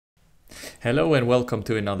Hello and welcome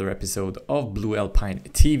to another episode of Blue Alpine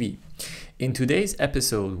TV. In today's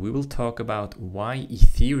episode, we will talk about why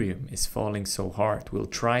Ethereum is falling so hard. We'll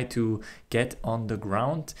try to get on the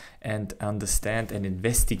ground and understand and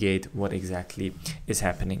investigate what exactly is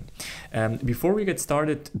happening. Before we get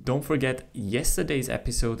started, don't forget yesterday's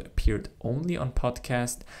episode appeared only on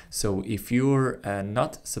podcast. So if you're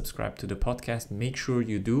not subscribed to the podcast, make sure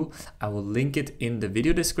you do. I will link it in the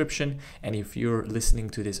video description. And if you're listening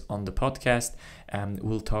to this on the podcast,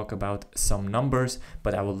 we'll talk about some numbers,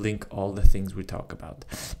 but I will link all the things we talk about.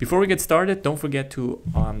 Before we get started, don't forget to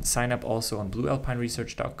sign up also on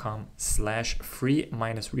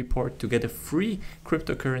bluealpineresearch.com/free-report to get a free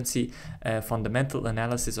cryptocurrency fundamental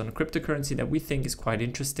analysis on a cryptocurrency that we think is quite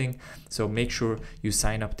interesting. So make sure you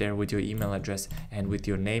sign up there with your email address and with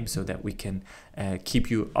your name so that we can keep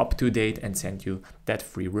you up to date and send you that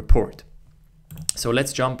free report. So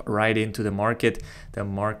let's jump right into the market. The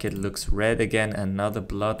market looks red again, another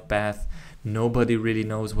bloodbath. Nobody really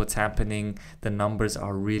knows what's happening. The numbers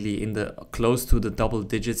are really in the close to the double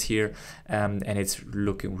digits here, and it's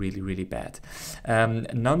looking really bad.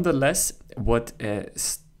 Nonetheless, what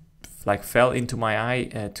fell into my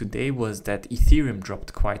eye today was that Ethereum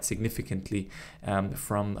dropped quite significantly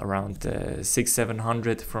from around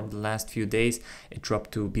 600-700 from the last few days. It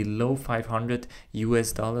dropped to below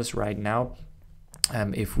 $500 right now.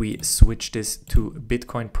 If we switch this to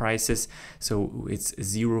Bitcoin prices, so it's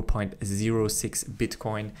 0.06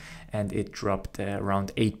 Bitcoin, and it dropped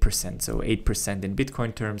around 8%. So 8% in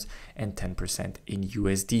Bitcoin terms and 10% in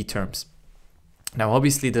USD terms. Now,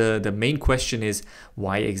 obviously, the main question is,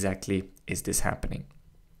 why exactly is this happening?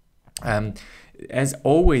 As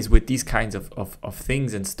always with these kinds of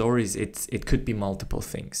things and stories, it could be multiple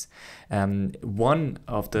things. One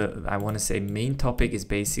of the, I want to say, main topics is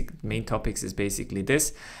basically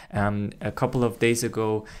this. A couple of days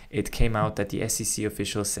ago, it came out that the SEC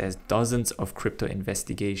official says dozens of crypto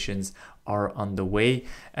investigations are on the way.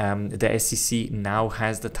 The SEC now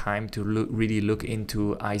has the time to really look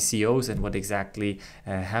into ICOs and what exactly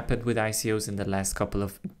happened with ICOs in the last couple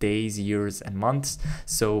of days, years, and months.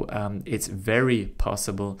 So it's very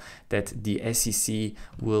possible that the SEC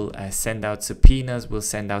will send out subpoenas, will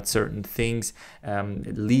send out certain things,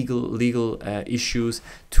 legal issues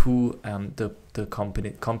to the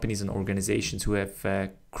companies and organizations who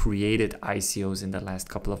have created ICOs in the last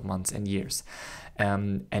couple of months and years.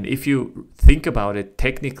 And if you think about it,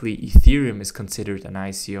 technically Ethereum is considered an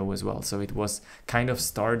ICO as well. So it was kind of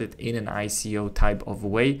started in an ICO type of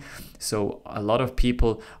way. So a lot of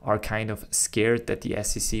people are kind of scared that the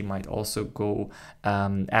SEC might also go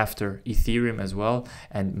after Ethereum as well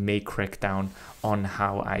and may crack down on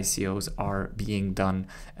how ICOs are being done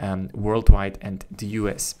worldwide and the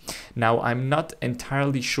US. Now, I'm not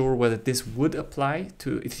entirely sure whether this would apply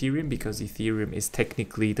to Ethereum, because Ethereum is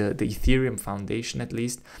technically the Ethereum Foundation, at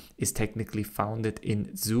least, is technically founded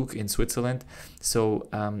in Zug in Switzerland. So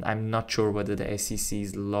I'm not sure whether the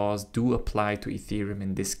SEC's laws do apply to Ethereum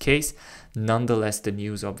in this case. Nonetheless, the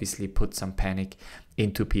news obviously put some panic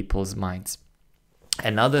into people's minds.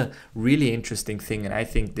 Another really interesting thing, and I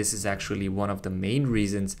think this is actually one of the main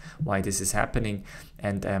reasons why this is happening,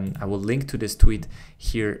 and I will link to this tweet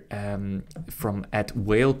here from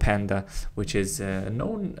 @WhalePanda, which is a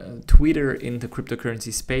known tweeter in the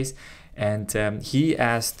cryptocurrency space, and he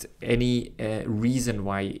asked any reason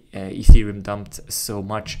why Ethereum dumped so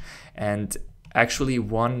much, and actually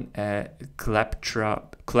one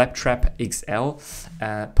Claptrap XL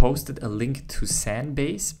posted a link to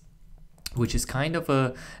Sandbase, which is kind of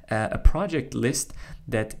a project list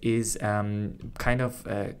that is kind of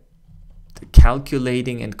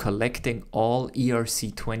calculating and collecting all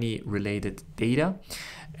ERC20 related data.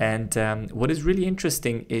 And what is really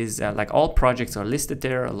interesting is like all projects are listed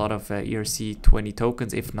there, a lot of ERC20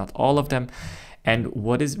 tokens, if not all of them. And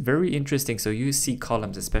what is very interesting, so you see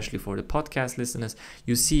columns, especially for the podcast listeners,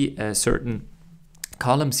 you see certain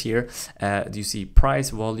columns here. You see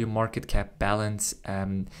price, volume, market cap, balance,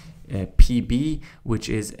 PB, which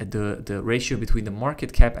is the ratio between the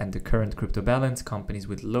market cap and the current crypto balance. Companies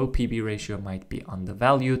with low PB ratio might be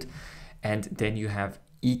undervalued. And then you have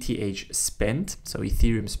ETH spent, so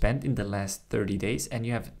Ethereum spent in the last 30 days, and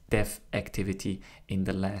you have DEF activity in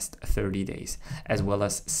the last 30 days, as well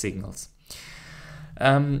as signals.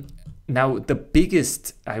 Now, the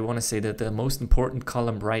biggest, I want to say that the most important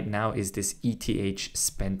column right now is this ETH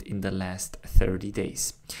spent in the last 30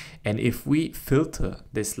 days. And if we filter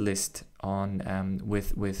this list on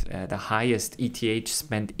with the highest ETH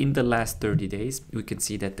spent in the last 30 days, we can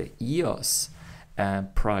see that the EOS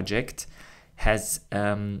project has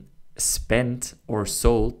spent or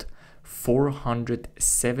sold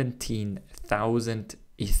 417,000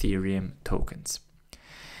 Ethereum tokens.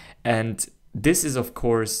 And this is, of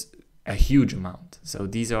course, a huge amount. So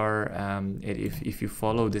these are, if you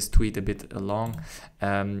follow this tweet a bit along,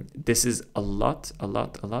 this is a lot.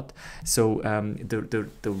 So the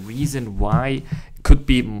reason why could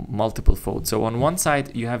be multiple fold. So on one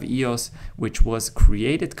side, you have EOS, which was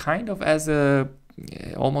created kind of as a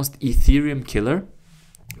almost Ethereum killer.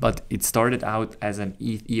 But it started out as an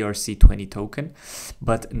ERC20 token.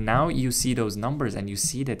 But now you see those numbers and you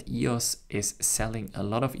see that EOS is selling a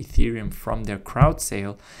lot of Ethereum from their crowd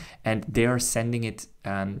sale, and they are sending it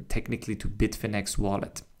technically to Bitfinex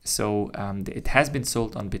wallet. So it has been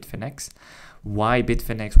sold on Bitfinex. Why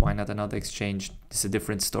Bitfinex? Why not another exchange? It's a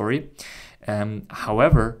different story.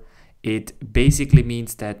 However, it basically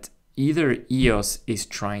means that either EOS is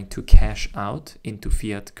trying to cash out into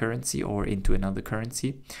fiat currency or into another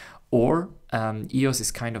currency, or EOS is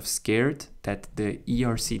kind of scared that the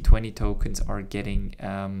ERC20 tokens are getting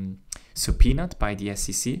subpoenaed by the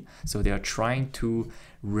SEC. So they are trying to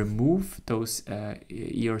remove those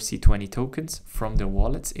ERC20 tokens from their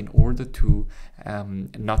wallets in order to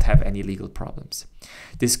not have any legal problems.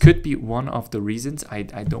 This could be one of the reasons. I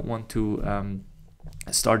don't want to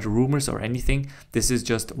start rumors or anything. This is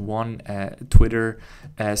just one Twitter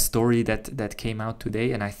story that came out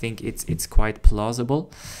today, and I think it's quite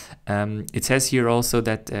plausible. It says here also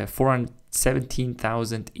that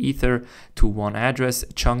 417,000 Ether to one address,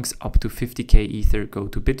 chunks up to 50k Ether go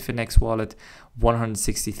to Bitfinex wallet,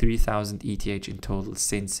 163,000 ETH in total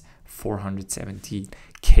since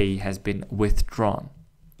 470k has been withdrawn.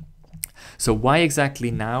 So why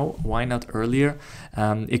exactly now? Why not earlier?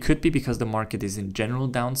 It could be because the market is in general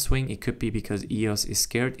downswing. It could be because EOS is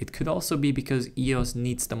scared. It could also be because EOS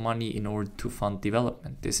needs the money in order to fund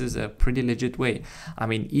development. This is a pretty legit way. I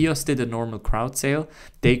mean, EOS did a normal crowd sale.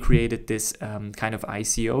 They created this kind of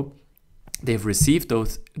ICO. They've received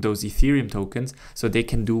those Ethereum tokens, so they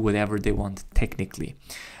can do whatever they want technically.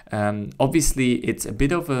 Obviously, it's a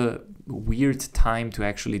bit of a weird time to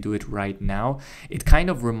actually do it right now. It kind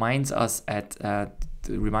of reminds us of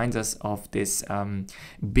this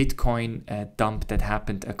Bitcoin dump that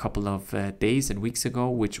happened a couple of days and weeks ago,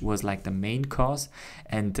 which was like the main cause,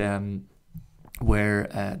 and where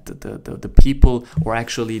the people, or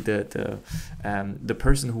actually the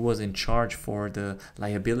person who was in charge for the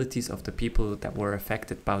liabilities of the people that were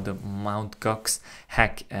affected by the Mt. Gox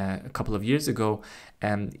hack a couple of years ago,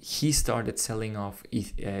 he started selling off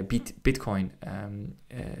Bitcoin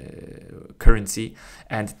currency,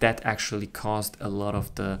 and that actually caused a lot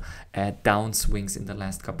of the downswings in the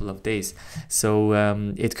last couple of days. So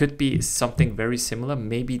it could be something very similar.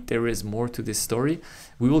 Maybe there is more to this story.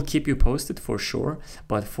 We will keep you posted for sure,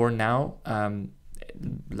 but for now,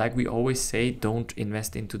 like we always say, don't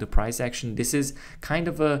invest into the price action. This is kind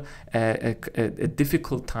of a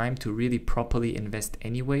difficult time to really properly invest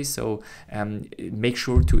anyway. So make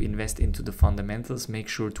sure to invest into the fundamentals, make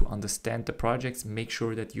sure to understand the projects, make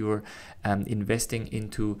sure that you're investing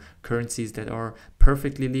into currencies that are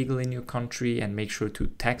perfectly legal in your country, and make sure to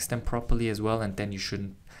tax them properly as well. And then you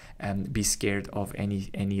shouldn't be scared of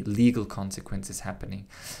any legal consequences happening.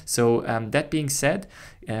 So that being said,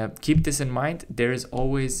 keep this in mind. There is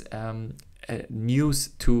always news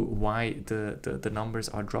to why the numbers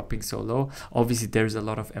are dropping so low. Obviously, there's a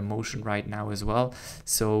lot of emotion right now as well.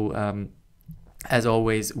 So as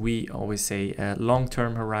always, we always say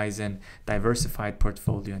long-term horizon, diversified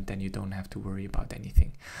portfolio, and then you don't have to worry about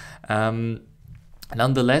anything.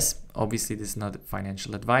 Nonetheless, obviously, this is not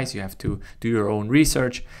financial advice. You have to do your own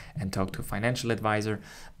research and talk to a financial advisor.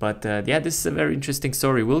 But yeah, this is a very interesting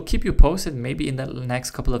story. We'll keep you posted. Maybe in the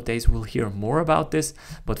next couple of days, we'll hear more about this.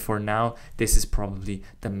 But for now, this is probably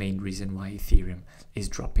the main reason why Ethereum is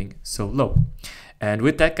dropping so low. And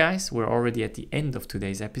with that, guys, we're already at the end of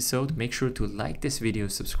today's episode. Make sure to like this video,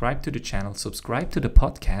 subscribe to the channel, subscribe to the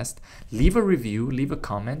podcast, leave a review, leave a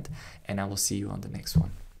comment, and I will see you on the next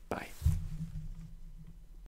one.